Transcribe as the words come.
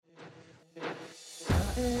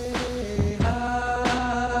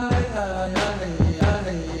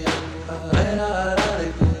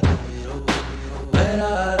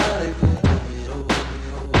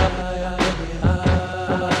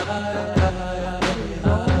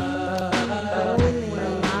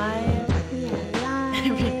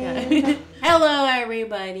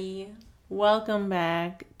everybody. Welcome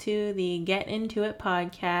back to the Get Into It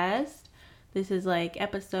podcast. This is like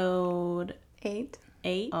episode 8.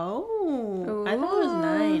 Oh, Ooh. I thought it was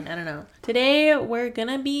 9. I don't know. Today we're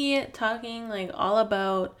gonna be talking like all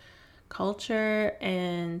about culture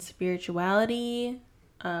and spirituality,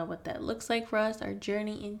 what that looks like for us, our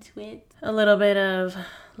journey into it. A little bit of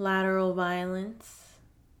lateral violence,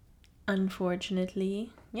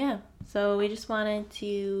 unfortunately. Yeah, so we just wanted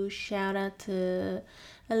to shout out to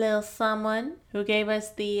a little someone who gave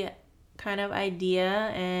us the kind of idea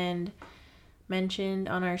and mentioned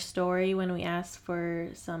on our story when we asked for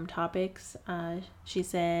some topics. She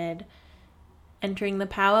said entering the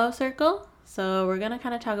powwow circle. So we're going to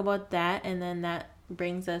kind of talk about that, and then that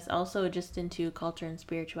brings us also just into culture and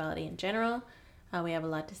spirituality in general. We have a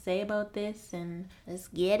lot to say about this, and let's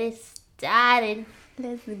get it started.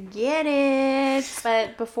 Let's get it.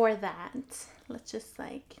 But before that, let's just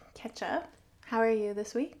catch up. How are you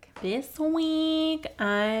this week? This week,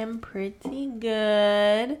 I'm pretty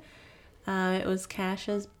good. It was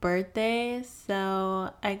Casha's birthday,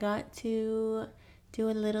 so I got to do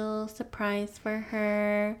a little surprise for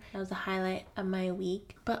her. That was a highlight of my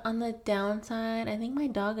week. But on the downside, I think my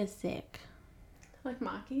dog is sick. Like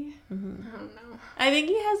Maki? Mm-hmm. I don't know. I think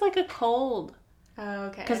he has like a cold. Oh,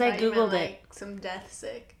 okay. Because I googled it. Some death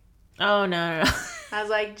sick. Oh, no. I was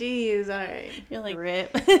like, geez, alright. You're like,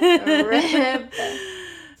 rip. Rip.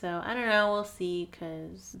 So, I don't know. We'll see,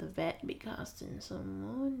 because the vet be costing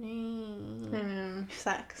some money.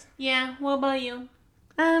 Sucks. Yeah, what about you?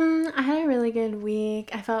 I had a really good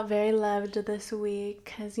week. I felt very loved this week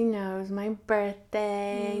because, it was my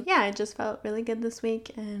birthday. Yeah, I just felt really good this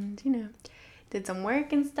week and, did some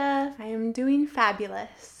work and stuff. I am doing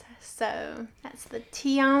fabulous. So, that's the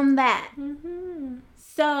tea on that. Mm-hmm.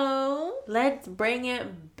 So, let's bring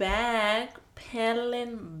it back,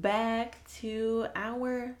 pedaling back to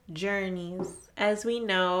our journeys. As we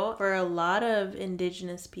know, for a lot of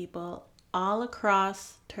Indigenous people all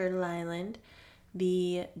across Turtle Island,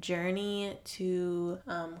 the journey to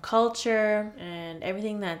culture and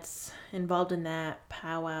everything that's involved in that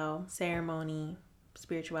powwow, ceremony,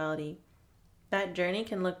 spirituality, that journey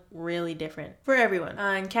can look really different for everyone.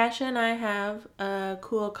 And Casha and I have a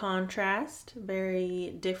cool contrast,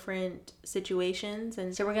 very different situations.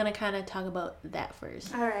 And so we're going to kind of talk about that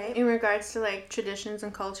first. All right. In regards to traditions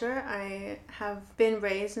and culture, I have been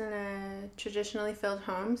raised in a traditionally filled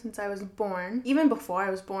home since I was born. Even before I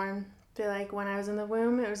was born, I feel like when I was in the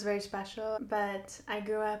womb, it was very special. But I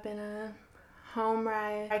grew up in a home where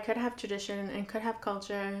I could have tradition and could have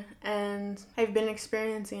culture, and I've been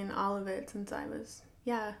experiencing all of it since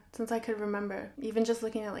I could remember. Even just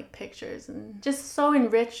looking at pictures and just so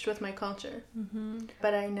enriched with my culture. Mm-hmm.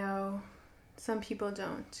 But I know some people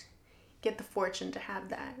don't get the fortune to have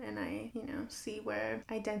that, and I, see where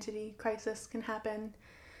identity crisis can happen,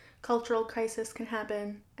 cultural crisis can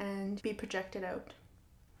happen, and be projected out.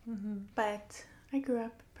 Mm-hmm. But I grew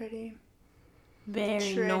up pretty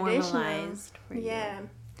very normalized for you. Yeah.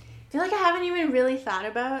 I feel like I haven't even really thought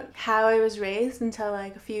about how I was raised until a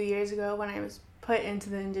few years ago when I was put into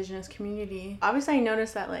the Indigenous community. Obviously, I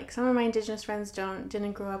noticed that some of my Indigenous friends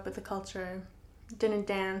didn't grow up with the culture, didn't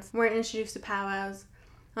dance, weren't introduced to powwows.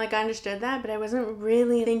 I understood that, but I wasn't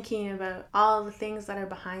really thinking about all the things that are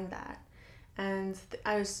behind that. And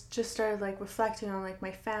I was just started reflecting on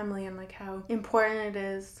my family and how important it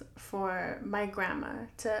is for my grandma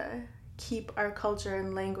to keep our culture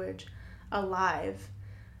and language alive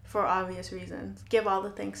for obvious reasons. Give all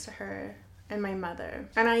the thanks to her and my mother.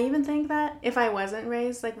 And I even think that if I wasn't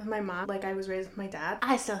raised with my mom, I was raised with my dad,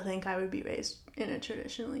 I still think I would be raised in a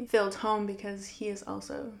traditionally filled home because he is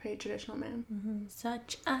also a very traditional man. Mm-hmm.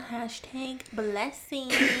 Such a hashtag blessing.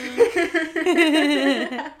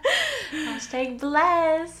 Hashtag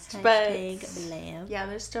blessed. Hashtag but yeah,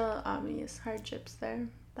 there's still obvious hardships there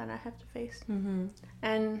that I have to face. Mm-hmm.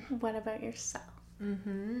 And what about yourself?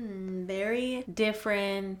 Mm-hmm. Very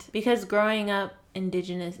different, because growing up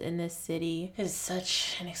Indigenous in this city is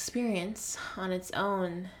such an experience on its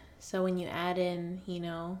own. So when you add in,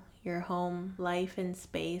 your home life and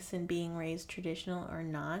space and being raised traditional or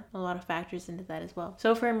not, a lot of factors into that as well.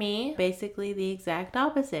 So for me, basically the exact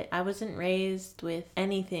opposite. I wasn't raised with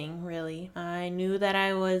anything really. I knew that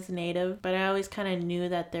I was Native, but I always kind of knew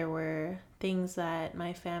that there were things that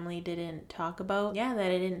my family didn't talk about. Yeah,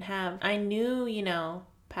 that I didn't have. I knew,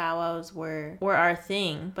 powwows were our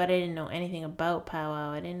thing, but I didn't know anything about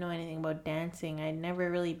powwow. I didn't know anything about dancing. I'd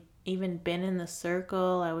never really even been in the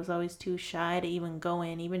circle. I was always too shy to even go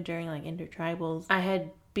in, even during intertribals. I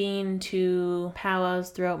had been to powwows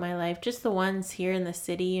throughout my life, just the ones here in the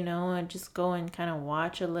city, you know. I'd just go and kind of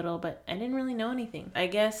watch a little, but I didn't really know anything. I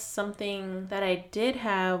guess something that I did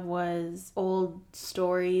have was old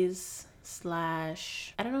stories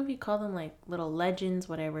slash, I don't know if you call them like little legends,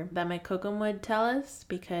 whatever, that my kokum would tell us,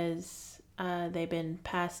 because they've been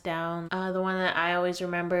passed down. The one that I always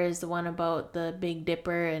remember is the one about the Big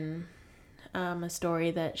Dipper, and a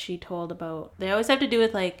story that she told about, they always have to do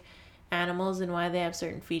with like animals and why they have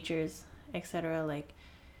certain features, etc. Like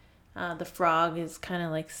the frog is kind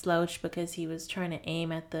of like slouched because he was trying to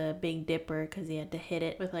aim at the Big Dipper because he had to hit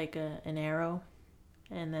it with like an arrow,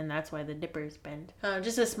 and then that's why the dipper's bent.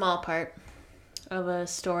 Just a small part of a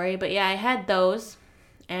story, but yeah, I had those,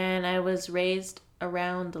 and I was raised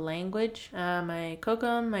around the language. My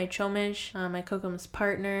kokum, my chomish, my kokum's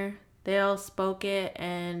partner, they all spoke it,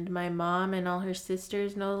 and my mom and all her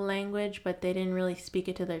sisters know the language, but they didn't really speak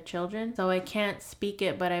it to their children. So I can't speak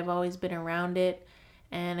it, but I've always been around it,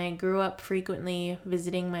 and I grew up frequently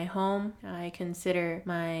visiting my home. I consider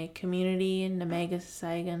my community in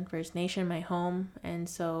Namaga-Sasaigan First Nation my home, and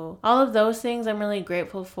so all of those things I'm really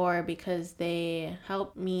grateful for, because they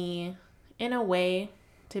helped me in a way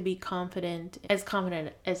to be confident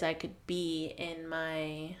as I could be in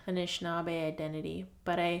my Anishinaabe identity.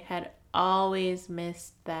 But I had always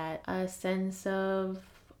missed that sense of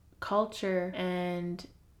culture, and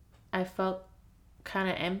I felt kind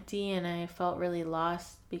of empty, and I felt really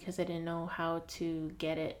lost because I didn't know how to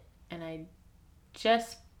get it, and I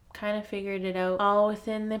just kind of figured it out all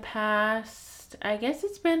within the past, I guess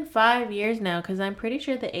it's been 5 years now, because I'm pretty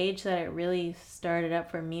sure the age that it really started up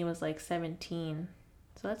for me was like 17.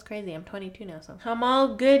 So that's crazy. I'm 22 now, so I'm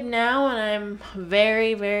all good now, and I'm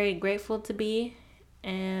very, very grateful to be.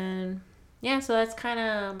 And yeah, so that's kind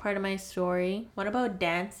of part of my story. What about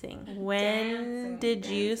dancing? When did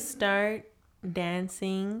you start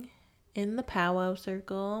dancing in the powwow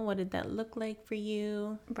circle? What did that look like for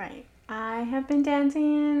you? Right. I have been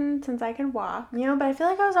dancing since I could walk, you know, but I feel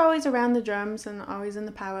like I was always around the drums and always in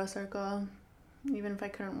the powwow circle, even if I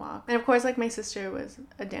couldn't walk. And of course, like, my sister was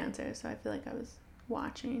a dancer, so I feel like I was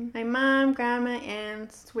watching. My mom, grandma,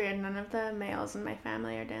 aunts. It's weird, none of the males in my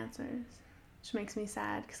family are dancers, which makes me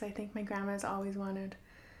sad, because I think my grandma's always wanted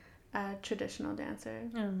a traditional dancer.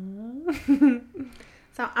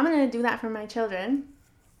 So I'm gonna do that for my children.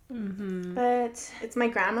 But it's my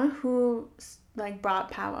grandma who like brought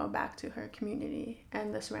powwow back to her community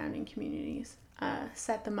and the surrounding communities,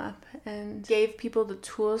 set them up and gave people the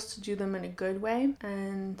tools to do them in a good way,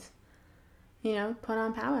 and, you know, put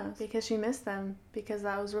on powwows because she missed them, because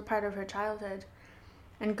that was a part of her childhood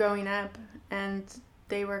and growing up, and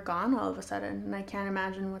they were gone all of a sudden, and I can't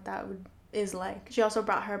imagine what that is like. She also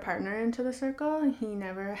brought her partner into the circle, and he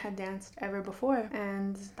never had danced ever before,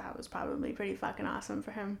 and that was probably pretty fucking awesome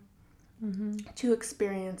for him to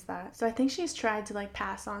experience that. So I think she's tried to like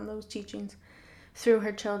pass on those teachings through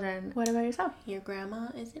her children. What about yourself? Your grandma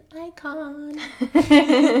is an icon.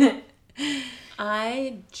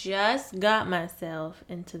 I just got myself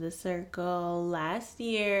into the circle last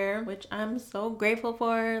year, which I'm so grateful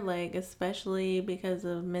for, like, especially because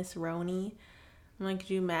of Miss Roney. I'm like,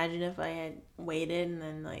 could you imagine if I had waited, and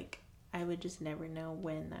then, like, I would just never know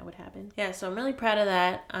when that would happen. Yeah, so I'm really proud of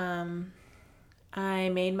that. I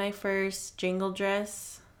made my first jingle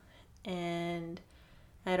dress, and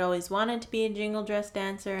I'd always wanted to be a jingle dress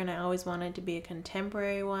dancer, and I always wanted to be a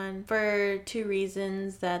contemporary one for two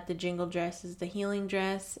reasons: that the jingle dress is the healing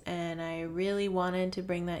dress, and I really wanted to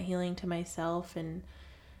bring that healing to myself and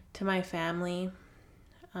to my family.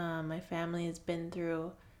 My family has been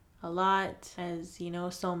through a lot, as you know,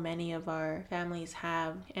 so many of our families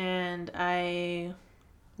have, and I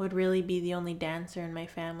would really be the only dancer in my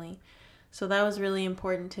family. So that was really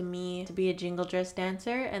important to me, to be a jingle dress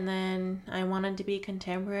dancer. And then I wanted to be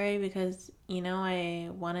contemporary because, you know,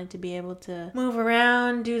 I wanted to be able to move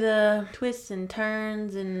around, do the twists and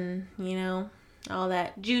turns, and, you know, all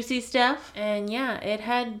that juicy stuff. And yeah, it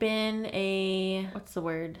had been what's the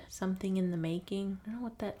word? Something in the making. I don't know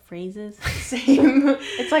what that phrase is. Same.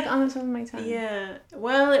 It's like on the tip of my tongue. Yeah.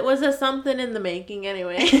 Well, it was a something in the making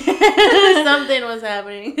anyway. Something was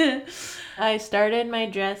happening. I started my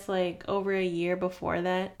dress like over a year before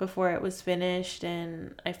that, before it was finished,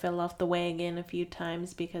 and I fell off the wagon a few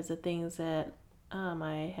times because of things that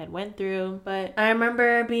I had went through. But I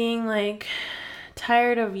remember being like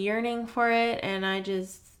tired of yearning for it, and I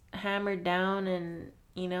just hammered down. And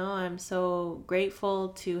you know, I'm so grateful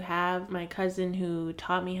to have my cousin who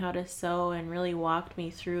taught me how to sew and really walked me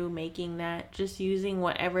through making that, just using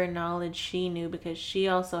whatever knowledge she knew, because she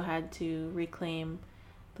also had to reclaim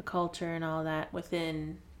the culture and all that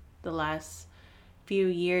within the last few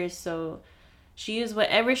years. So she used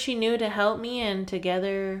whatever she knew to help me, and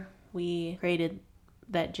together we created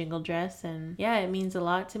that jingle dress. And yeah, it means a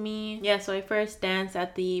lot to me. Yeah, so I first danced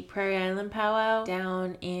at the Prairie Island Powwow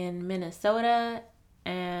down in Minnesota.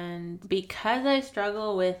 And because I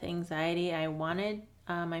struggle with anxiety, I wanted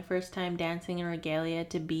my first time dancing in regalia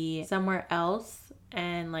to be somewhere else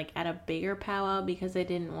and like at a bigger powwow, because I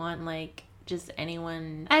didn't want like just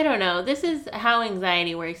anyone. I don't know. This is how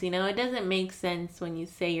anxiety works, you know? It doesn't make sense when you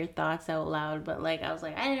say your thoughts out loud, but like I was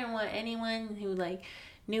like, I didn't want anyone who like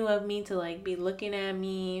knew of me to like be looking at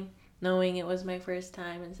me knowing it was my first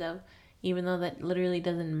time and stuff, even though that literally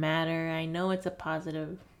doesn't matter. I know it's a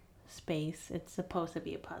positive space. It's supposed to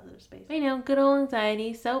be a positive space. You know, good old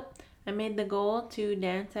anxiety. So I made the goal to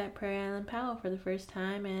dance at Prairie Island Powwow for the first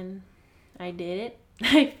time, and I did it.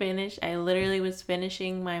 I literally was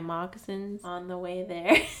finishing my moccasins on the way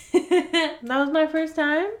there. That was my first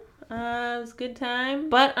time. It was a good time.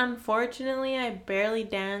 But unfortunately, I barely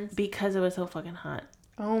danced because it was so fucking hot.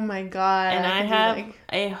 Oh my god. And I have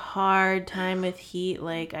a hard time with heat.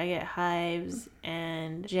 Like, I get hives.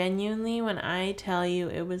 And genuinely, when I tell you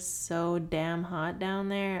it was so damn hot down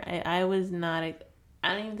there, I was not... I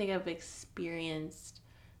don't even think I've experienced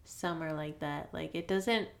summer like that. Like, it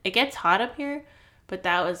gets hot up here, but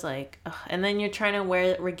that was like... Ugh. And then you're trying to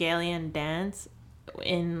wear regalia and dance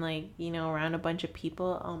in, like, you know, around a bunch of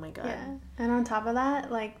people. Oh my god. Yeah. And on top of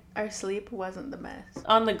that, like, our sleep wasn't the best.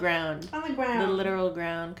 On the ground. On the ground. The literal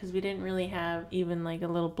ground, because we didn't really have even like a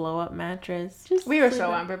little blow up mattress. We were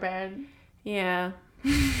so unprepared. Yeah.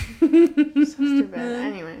 So stupid.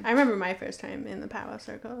 Anyway, I remember my first time in the powwow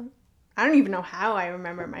circle. I don't even know how I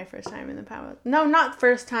remember my first time in the powwow. No, not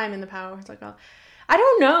first time in the powwow circle. I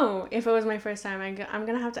don't know if it was my first time. I'm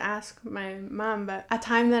gonna have to ask my mom, but a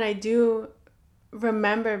time that I do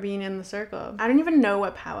remember being in the circle. I don't even know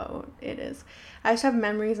what powwow it is. I just have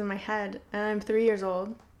memories in my head, and I'm 3 years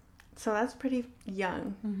old, so that's pretty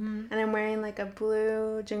young. Mm-hmm. And I'm wearing like a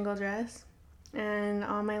blue jingle dress and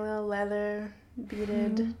all my little leather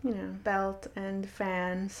beaded, you know, belt and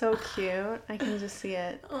fan. So cute. I can just see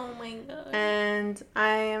it. Oh my god. And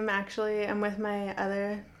I'm with my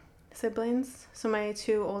other siblings, so my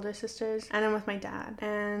 2 older sisters, and I'm with my dad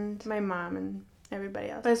and my mom and everybody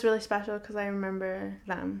else. But it's really special because I remember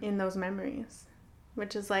them in those memories,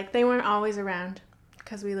 which is like they weren't always around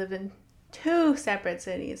because we lived in 2 separate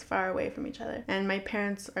cities far away from each other, and my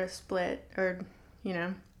parents are split, or you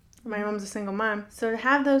know, my mom's a single mom. So to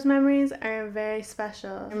have those memories are very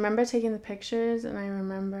special. I remember taking the pictures, and I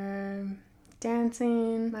remember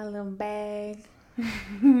dancing, my little bag.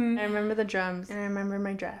 I remember the drums, and I remember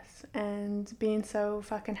my dress and being so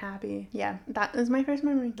fucking happy. Yeah, that is my first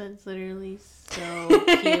memory. That's literally so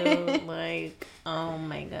cute. Like, oh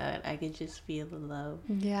my god, I could just feel the love.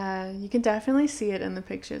 Yeah, you can definitely see it in the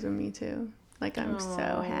pictures of me too. Like, I'm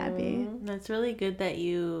so happy. That's really good that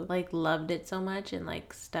you like loved it so much and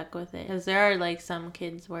like stuck with it, because there are like some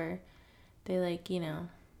kids where they like, you know,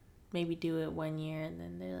 maybe do it 1 year and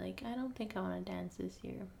then they're like, I don't think I want to dance this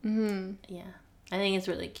year. Mm-hmm. Yeah, I think it's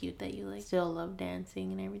really cute that you like still love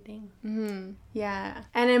dancing and everything. Mm-hmm. Yeah.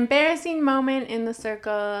 An embarrassing moment in the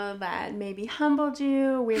circle that maybe humbled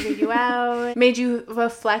you, weirded you out, made you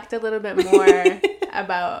reflect a little bit more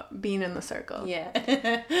about being in the circle.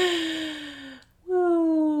 Yeah.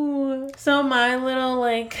 Woo. So my little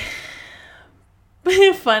like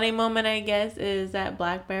funny moment, I guess, is at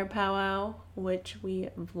Black Bear Powwow, which we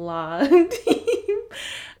vlogged.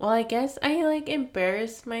 Well, I guess I like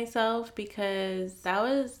embarrassed myself because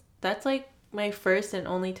that's like my first and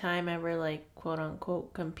only time ever like quote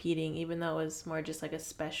unquote competing, even though it was more just like a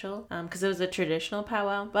special because it was a traditional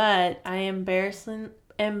powwow. But I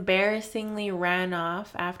embarrassingly ran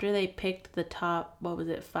off after they picked the top, what was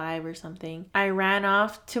it, 5 or something. I ran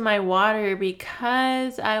off to my water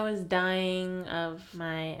because I was dying of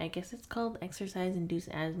my, I guess it's called exercise induced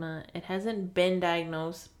asthma. It hasn't been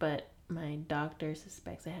diagnosed, but my doctor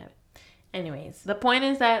suspects I have it. Anyways, the point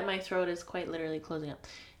is that my throat is quite literally closing up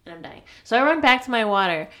and I'm dying. So I run back to my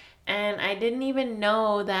water, and I didn't even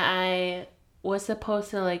know that I was supposed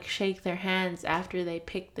to like shake their hands after they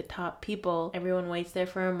picked the top people. Everyone waits there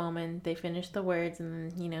for a moment, they finish the words,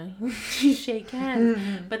 and then, you know, you shake hands.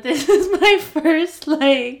 But this is my first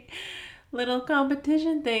like little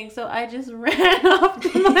competition thing, so I just ran off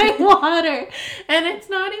to my water. And it's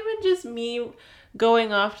not even just me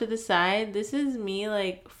going off to the side. This is me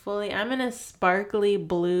like fully, I'm in a sparkly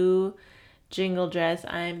blue jingle dress.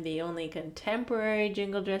 I'm the only contemporary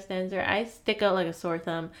jingle dress dancer. I stick out like a sore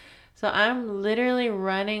thumb. So I'm literally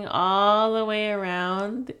running all the way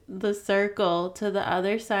around the circle to the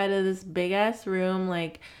other side of this big ass room,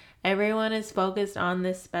 like everyone is focused on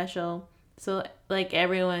this special. So, like,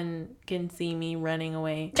 everyone can see me running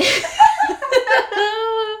away.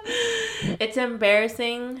 It's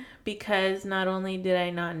embarrassing because not only did I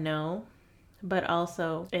not know, but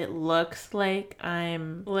also it looks like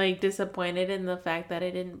I'm, like, disappointed in the fact that I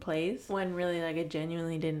didn't place when really, like, I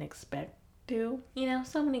genuinely didn't expect to. You know,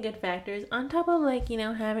 so many good factors. On top of, like, you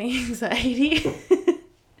know, having anxiety.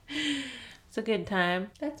 It's a good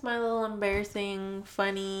time. That's my little embarrassing,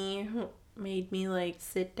 funny, made me, like,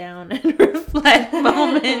 sit down and reflect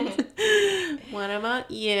moment. What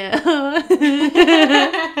about you?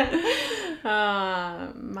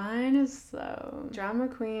 Mine is so drama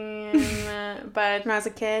queen. But when I was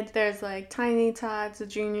a kid, there's like tiny tots, the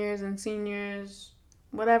juniors and seniors,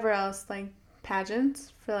 whatever else, like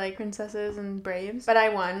pageants for like princesses and braves. But I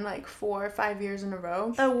won like 4 or 5 years in a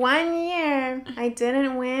row. The 1 year I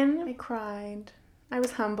didn't win, I cried. I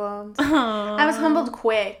was humbled. Aww. I was humbled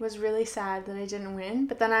quick. It was really sad that I didn't win.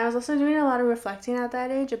 But then I was also doing a lot of reflecting at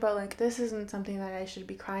that age about like, this isn't something that I should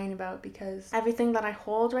be crying about because everything that I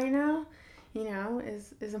hold right now, you know,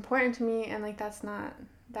 is important to me, and like that's not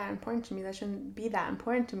that important to me. That shouldn't be that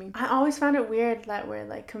important to me. I always found it weird that we're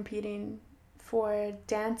like competing for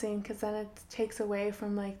dancing because then it takes away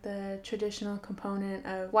from like the traditional component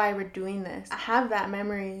of why we're doing this. I have that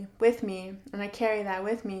memory with me and I carry that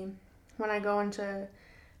with me when I go into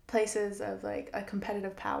places of like a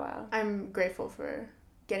competitive powwow. I'm grateful for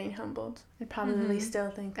getting humbled. I probably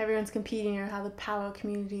still think everyone's competing or how the powwow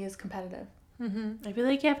community is competitive. I feel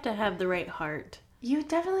like you have to have the right heart. You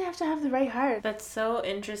definitely have to have the right heart. That's so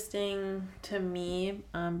interesting to me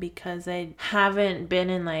because I haven't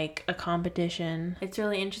been in like a competition. It's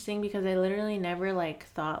really interesting because I literally never like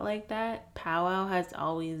thought like that. Powwow has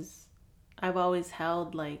always, I've always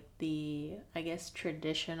held like the, I guess,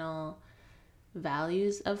 traditional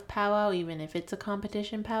values of powwow, even if it's a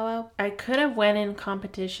competition powwow. I could have went in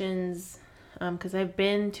competitions because I've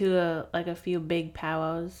been to a few big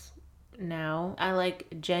powwows now. I like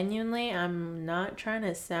genuinely, I'm not trying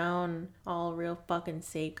to sound all real fucking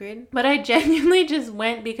sacred, but I genuinely just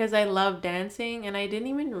went because I love dancing and I didn't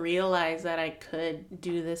even realize that I could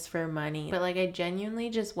do this for money. But like I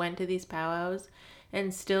genuinely just went to these powwows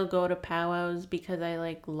and still go to powwows because I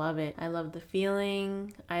like love it. I love the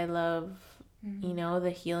feeling. I love you know,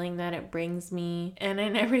 the healing that it brings me. And I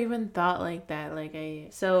never even thought like that.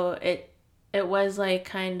 So it was like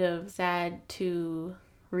kind of sad to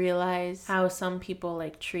realize how some people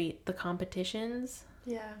like treat the competitions.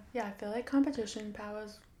 Yeah, I feel like competition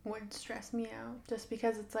powwows would stress me out just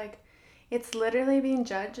because it's like, it's literally being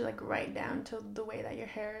judged like right down to the way that your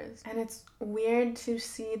hair is. And it's weird to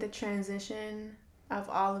see the transition of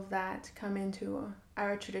all of that come into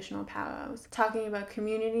our traditional powwows. Talking about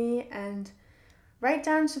community and right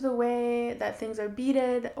down to the way that things are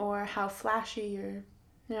beaded or how flashy your,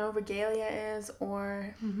 you know, regalia is,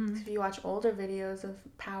 or if you watch older videos of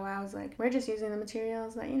powwows, like we're just using the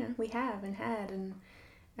materials that, you know, we have and had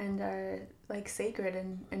and are like sacred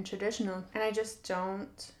and traditional. And I just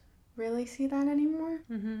don't really see that anymore.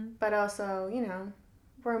 But also, you know,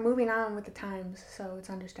 we're moving on with the times, so it's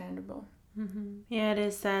understandable. Yeah, it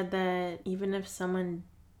is sad that even if someone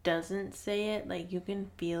doesn't say it, like you can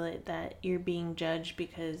feel it that you're being judged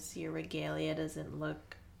because your regalia doesn't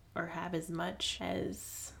look or have as much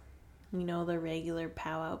as, you know, the regular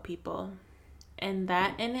powwow people. And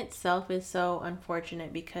that in itself is so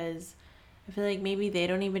unfortunate because I feel like maybe they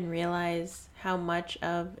don't even realize how much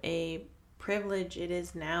of a privilege it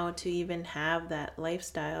is now to even have that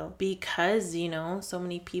lifestyle because, you know, so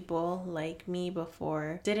many people like me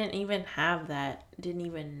before didn't even have that, didn't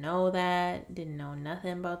even know that, didn't know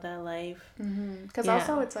nothing about that life. Because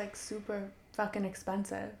also it's like super fucking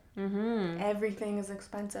expensive. Everything is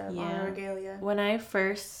expensive on a regalia.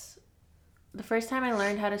 The first time I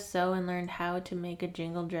learned how to sew and learned how to make a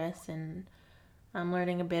jingle dress and I'm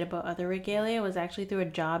learning a bit about other regalia was actually through a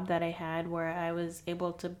job that I had where I was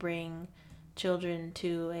able to bring children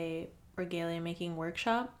to a regalia making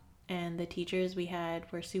workshop, and the teachers we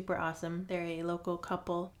had were super awesome. They're a local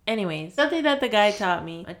couple. Anyways, something that the guy taught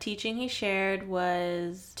me, a teaching he shared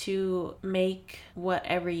was to make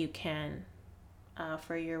whatever you can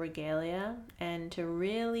for your regalia and to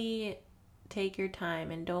really take your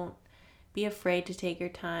time and don't be afraid to take your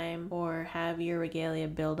time or have your regalia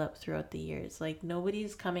build up throughout the years. Like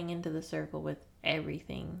nobody's coming into the circle with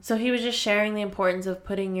everything. So he was just sharing the importance of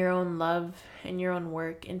putting your own love and your own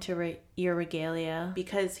work into your regalia,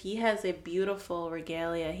 because he has a beautiful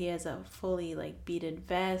regalia. He has a fully like beaded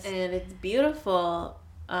vest and it's beautiful,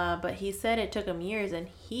 But he said it took him years, and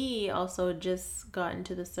he also just got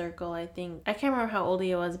into the circle. I think I can't remember how old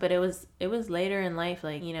he was, but it was later in life,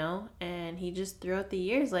 like, you know, and he just throughout the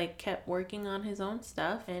years like kept working on his own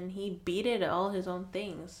stuff, and he beat it all his own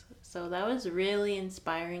things. So that was really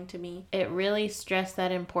inspiring to me. It really stressed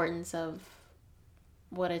that importance of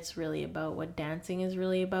what it's really about, what dancing is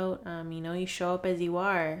really about. You know, you show up as you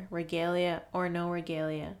are, regalia or no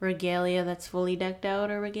regalia. Regalia that's fully decked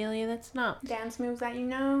out or regalia that's not. Dance moves that you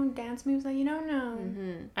know, dance moves that you don't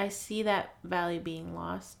know. I see that value being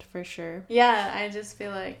lost for sure. Yeah, I just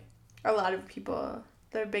feel like a lot of people,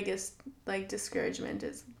 their biggest like discouragement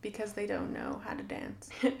is because they don't know how to dance.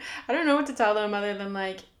 I don't know what to tell them other than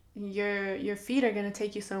like, your feet are gonna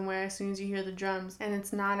take you somewhere as soon as you hear the drums, and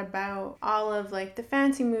it's not about all of like the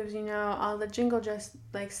fancy moves, you know, all the jingle just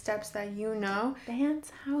like steps that you know.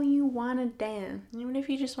 Dance how you want to dance. Even if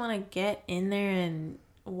you just want to get in there and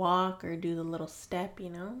walk or do the little step, you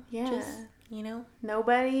know. Yeah, just, you know,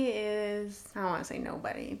 nobody is, I don't want to say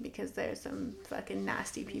nobody because there's some fucking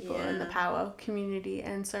nasty people in the powwow community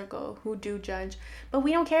and circle who do judge, but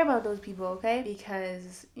we don't care about those people, okay?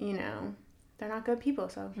 Because, you know, they're not good people,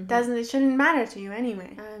 so it shouldn't matter to you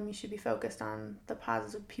anyway. You should be focused on the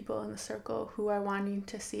positive people in the circle who are wanting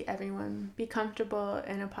to see everyone be comfortable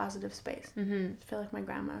in a positive space. I feel like my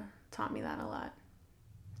grandma taught me that a lot.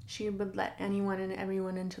 She would let anyone and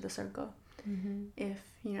everyone into the circle if,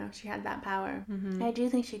 you know, she had that power. I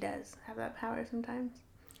do think she does have that power sometimes.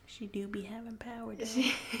 She do be having power.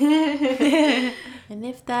 And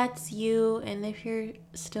if that's you, and if you're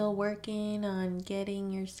still working on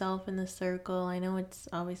getting yourself in the circle, I know it's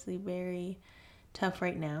obviously very tough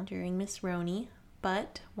right now during Miss Roni,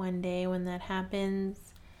 but one day when that happens,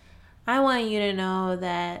 I want you to know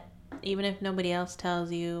that even if nobody else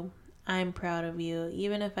tells you, I'm proud of you.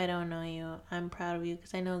 Even if I don't know you, I'm proud of you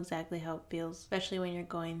because I know exactly how it feels, especially when you're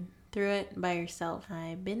going through it by yourself.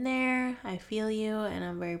 I've been there, I feel you, and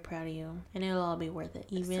I'm very proud of you, and it'll all be worth it.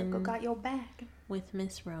 Even the circle got your back with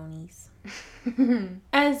Miss Ronies.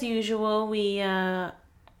 As usual, we have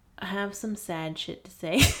some sad shit to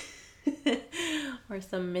say or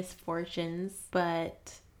some misfortunes,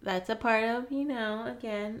 but that's a part of, you know,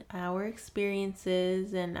 again, our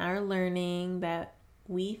experiences and our learning that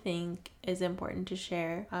we think is important to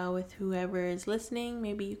share with whoever is listening.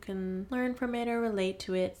 Maybe you can learn from it or relate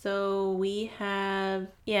to it. So we have,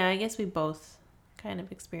 I guess we both kind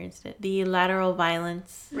of experienced it. The lateral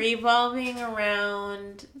violence revolving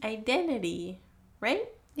around identity, right?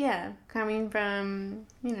 Yeah, coming from,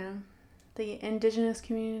 you know, the indigenous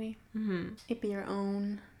community. It be your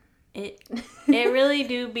own. It really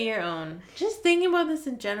do be your own. Just thinking about this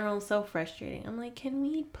in general is so frustrating. I'm like, can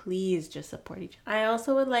we please just support each other? I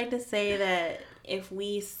also would like to say that if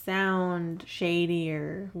we sound shady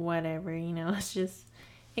or whatever, you know, it's just,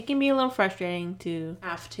 it can be a little frustrating to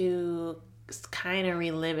have to kind of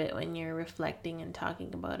relive it when you're reflecting and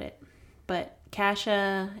talking about it. But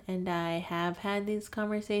Casha and I have had these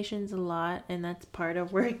conversations a lot, and that's part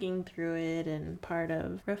of working through it and part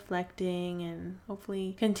of reflecting and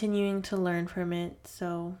hopefully continuing to learn from it.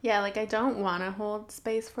 So yeah, like I don't want to hold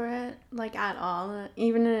space for it like at all,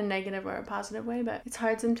 even in a negative or a positive way, but it's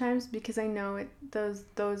hard sometimes because I know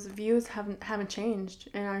those views haven't changed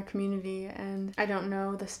in our community, and I don't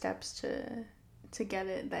know the steps to get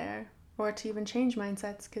it there. Or to even change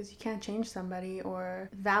mindsets, because you can't change somebody or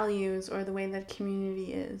values or the way that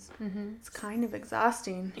community is. It's kind of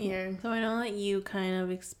exhausting here. So I know that you kind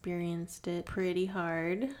of experienced it pretty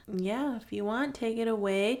hard. Yeah, if you want, take it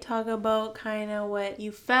away. Talk about kind of what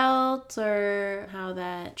you felt or how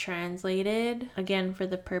that translated. Again, for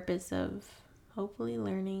the purpose of hopefully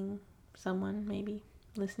learning someone, maybe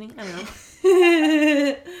listening. I don't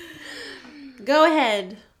know. Go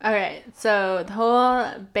ahead. All right, so the whole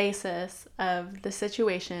basis of the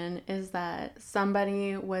situation is that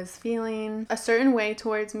somebody was feeling a certain way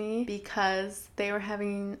towards me because they were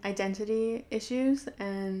having identity issues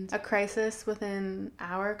and a crisis within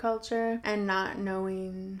our culture and not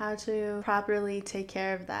knowing how to properly take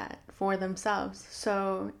care of that for themselves.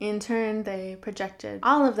 So in turn, they projected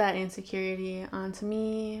all of that insecurity onto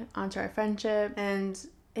me, onto our friendship, and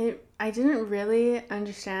I didn't really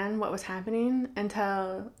understand what was happening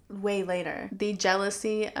until way later. The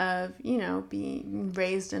jealousy of, you know, being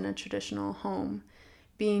raised in a traditional home,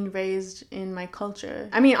 being raised in my culture.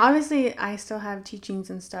 I mean, obviously, I still have teachings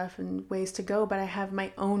and stuff and ways to go, but I have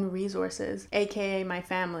my own resources, aka my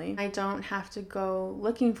family. I don't have to go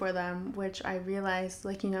looking for them, which I realize,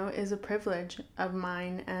 like, you know, is a privilege of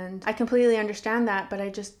mine. And I completely understand that, but I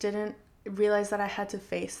just didn't realized that I had to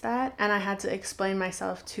face that, and I had to explain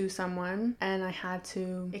myself to someone, and I had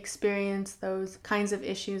to experience those kinds of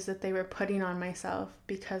issues that they were putting on myself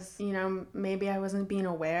because, you know, maybe I wasn't being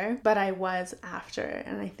aware, but I was after,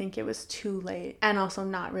 and I think it was too late, and also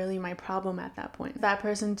not really my problem at that point. If that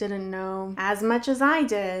person didn't know as much as I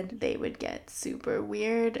did, they would get super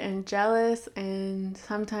weird and jealous and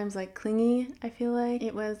sometimes like clingy. I feel like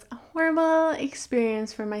it was a horrible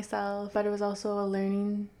experience for myself, but it was also a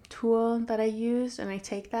learning tool that I used, and I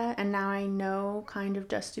take that, and now I know kind of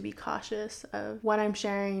just to be cautious of what I'm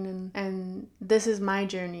sharing, and this is my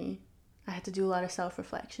journey. I had to do a lot of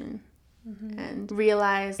self-reflection and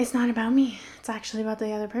realize it's not about me, it's actually about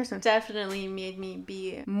the other person. Definitely made me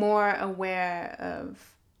be more aware of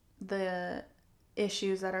the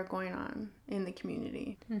issues that are going on in the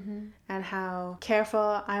community and how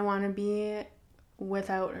careful I want to be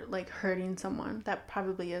without like hurting someone. That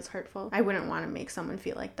probably is hurtful. I wouldn't want to make someone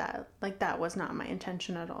feel like that. Like that was not my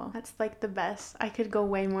intention at all. That's like the best. I could go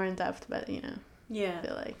way more in depth, but you know. Yeah. I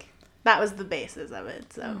feel like that was the basis of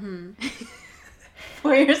it. So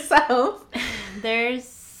for yourself. There's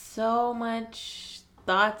so much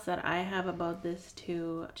thoughts that I have about this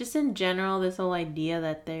too. Just in general, this whole idea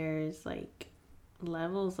that there's like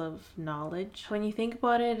levels of knowledge. When you think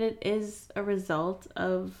about it, it is a result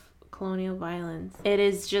of colonial violence. It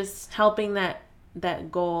is just helping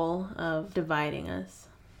that goal of dividing us,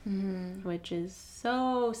 which is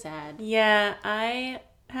so sad. Yeah, I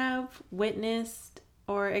have witnessed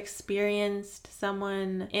or experienced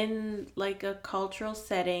someone in like a cultural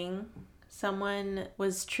setting. Someone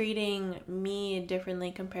was treating me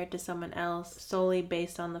differently compared to someone else solely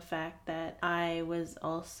based on the fact that I was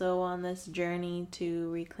also on this journey to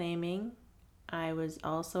reclaiming. I was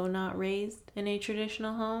also not raised in a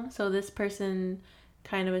traditional home. So this person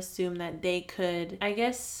kind of assumed that they could, I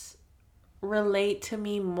guess, relate to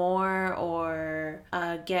me more or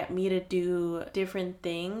get me to do different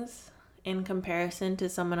things in comparison to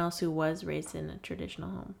someone else who was raised in a traditional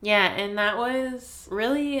home. Yeah, and that was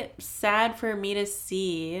really sad for me to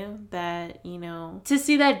see that, you know, to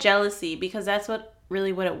see that jealousy, because that's what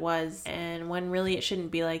it was. And when really it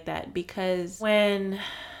shouldn't be like that, because when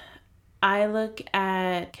I look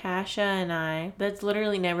at Casha and I, that's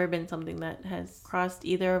literally never been something that has crossed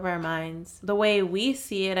either of our minds. The way we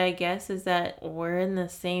see it, I guess, is that we're in the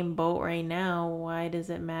same boat right now. Why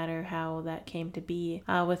does it matter how that came to be?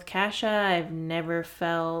 With Casha, I've never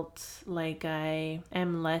felt like I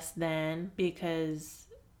am less than because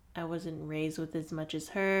I wasn't raised with as much as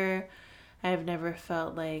her. I've never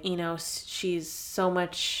felt like, you know, she's so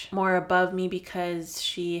much more above me because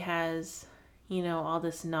she has, you know, all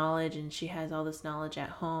this knowledge and she has all this knowledge at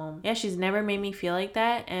home. Yeah, she's never made me feel like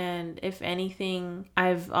that. And if anything,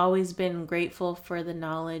 I've always been grateful for the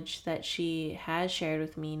knowledge that she has shared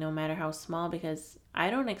with me, no matter how small, because I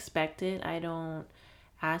don't expect it. I don't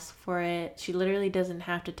ask for it. She literally doesn't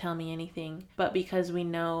have to tell me anything. But because we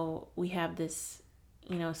know we have this,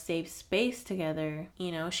 you know, safe space together,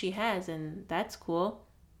 you know, she has, and that's cool.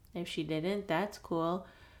 If she didn't, that's cool.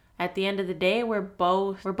 At the end of the day, we're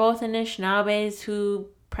both Anishinabes who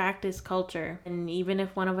practice culture. And even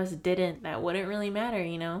if one of us didn't, that wouldn't really matter,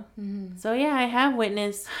 you know? So yeah, I have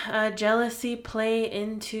witnessed jealousy play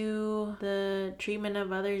into the treatment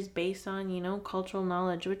of others based on, you know, cultural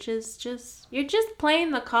knowledge, which is just, you're just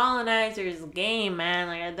playing the colonizer's game, man.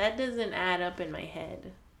 Like, that doesn't add up in my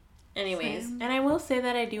head. Anyways, and I will say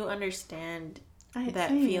that I do understand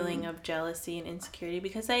that feeling of jealousy and insecurity,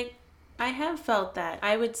 because I have felt that.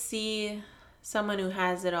 I would see someone who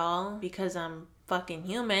has it all because I'm fucking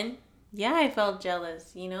human. Yeah, I felt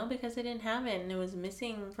jealous, you know, because I didn't have it and it was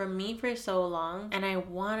missing from me for so long and I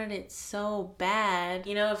wanted it so bad.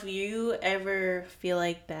 You know, if you ever feel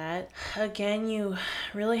like that, again, you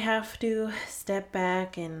really have to step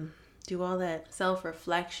back and do all that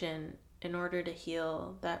self-reflection in order to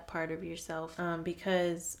heal that part of yourself.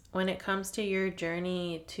 Because when it comes to your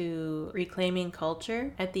journey to reclaiming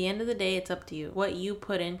culture, at the end of the day, it's up to you. What you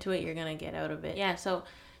put into it, you're gonna get out of it. Yeah, so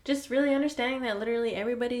just really understanding that literally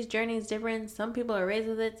everybody's journey is different. Some people are raised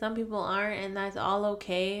with it, some people aren't, and that's all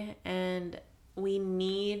okay. And we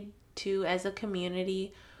need to, as a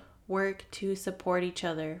community, work to support each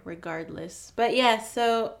other regardless. But yeah,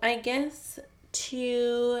 so I guess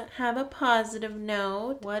to have a positive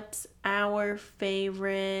note, what's our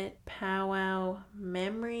favorite powwow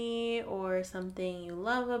memory or something you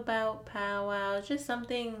love about powwow? Just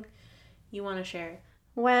something you want to share.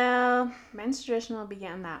 Well, men's traditional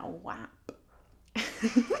began that WAP.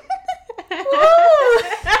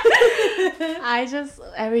 I just,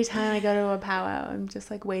 every time I go to a powwow, I'm just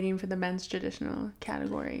like waiting for the men's traditional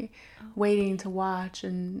category, waiting to watch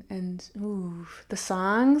and ooh, the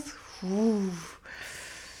songs, ooh,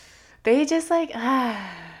 they just like,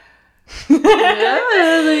 These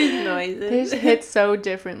noises. They just hit so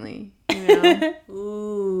differently, you know?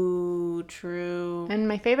 Ooh, true. And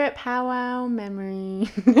my favorite powwow memory,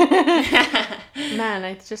 man,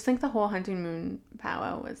 I just think the whole Hunting Moon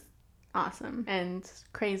powwow was awesome and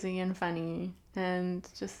crazy and funny, and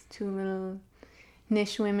just two little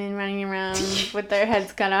niche women running around with their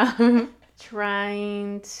heads cut off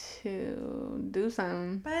trying to do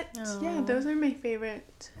something. But yeah, those are my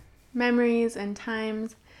favorite memories and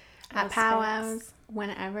times at powwows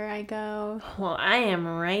whenever I go. Well, I am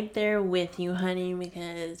right there with you, honey,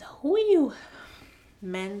 because whoo,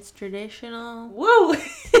 men's traditional, woo,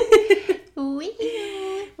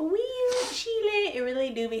 Chile, it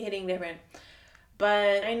really do be hitting different.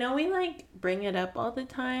 But I know we like bring it up all the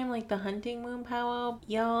time, like the Hunting Moon powwow.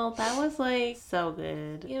 Y'all, that was like so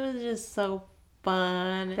good. It was just so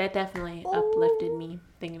fun. That definitely uplifted me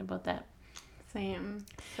thinking about that. Same.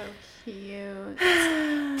 So cute.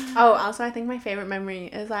 Oh, also, I think my favorite memory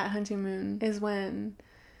is at Hunting Moon is when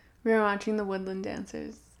we were watching the woodland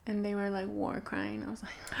dancers and they were like war crying. I was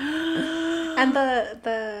like, and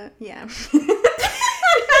yeah.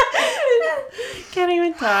 Can't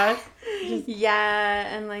even talk.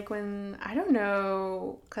 Yeah, and like when, I don't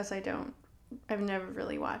know, because I've never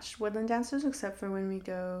really watched woodland dancers except for when we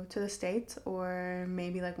go to the States or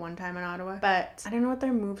maybe like one time in Ottawa. But I don't know what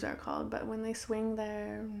their moves are called, but when they swing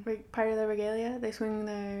their part of their regalia, they swing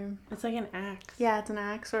their... It's like an axe. Yeah, it's an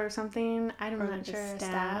axe or something. I'm not like sure. A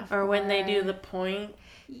staff. Or when they do the point.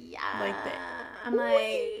 Yeah. Like I'm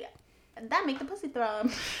like, that make the pussy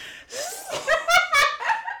throb.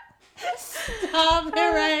 Stop it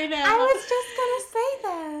right now. I was just gonna say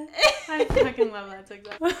that. I fucking love that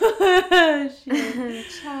TikTok.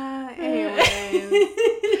 Shit. Anyways.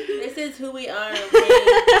 This is who we are, okay?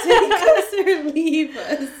 Take us or leave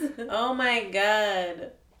us. Oh my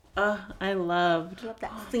god. I loved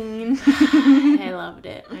that scene. I loved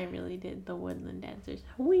it. I really did. The woodland dancers.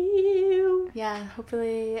 Woo! Yeah,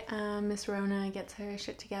 hopefully Miss Rona gets her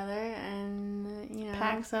shit together and, you know,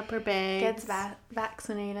 packs up her bags. Gets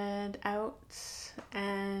vaccinated out.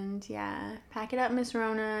 And yeah, pack it up, Miss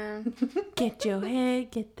Rona. Get your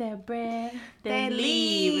head, get that bread. Then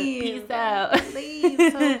leave. Peace out. Leave.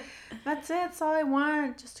 So that's it. That's all I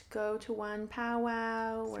want. Just to go to one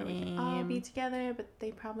powwow where we can all be together. But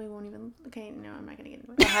they probably won't even. Okay, no, I'm not gonna get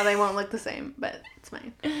into it. How they won't look the same, but it's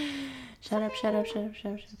fine. Shut up. Shut up.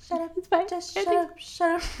 It's fine. Just shut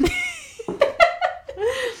up.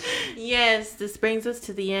 Yes, this brings us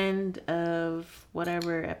to the end of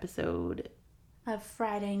whatever episode. Of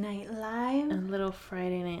Friday Night Live. A little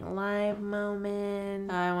Friday Night Live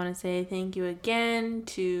moment. I want to say thank you again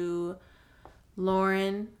to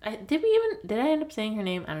Lauren. Did I end up saying her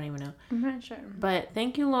name? I don't even know. I'm not sure. But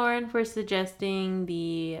thank you, Lauren, for suggesting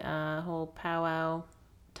the whole powwow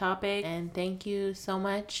topic. And thank you so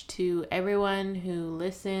much to everyone who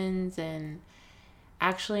listens and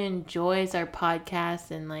actually enjoys our podcast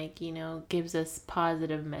and, like, you know, gives us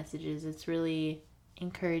positive messages. It's really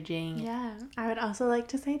encouraging. Yeah, I would also like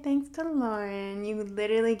to say thanks to Lauren. You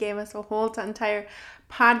literally gave us a whole entire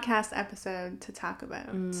podcast episode to talk about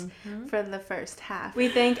for the first half. We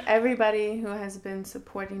thank everybody who has been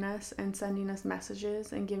supporting us and sending us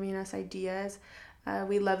messages and giving us ideas.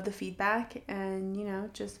 We love the feedback and, you know,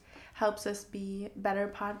 just helps us be better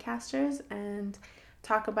podcasters and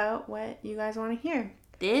talk about what you guys want to hear.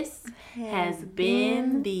 This has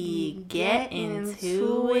been the Get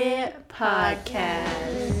Into It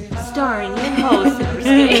podcast, starring your host,